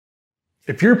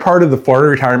If you're part of the Florida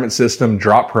Retirement System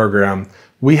Drop Program,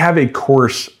 we have a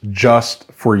course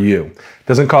just for you. It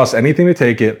doesn't cost anything to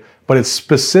take it, but it's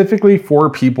specifically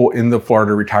for people in the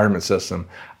Florida Retirement System.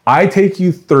 I take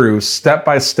you through step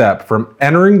by step from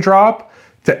entering Drop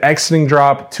to exiting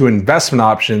Drop to investment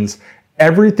options,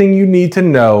 everything you need to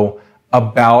know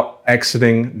about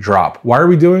exiting Drop. Why are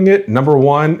we doing it? Number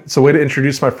one, it's a way to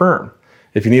introduce my firm.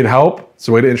 If you need help, it's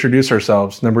a way to introduce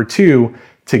ourselves. Number two,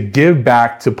 to give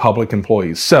back to public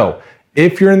employees. So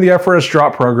if you're in the FRS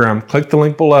Drop program, click the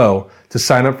link below to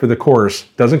sign up for the course.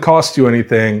 Doesn't cost you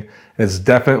anything, and it's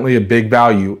definitely a big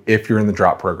value if you're in the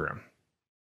Drop program.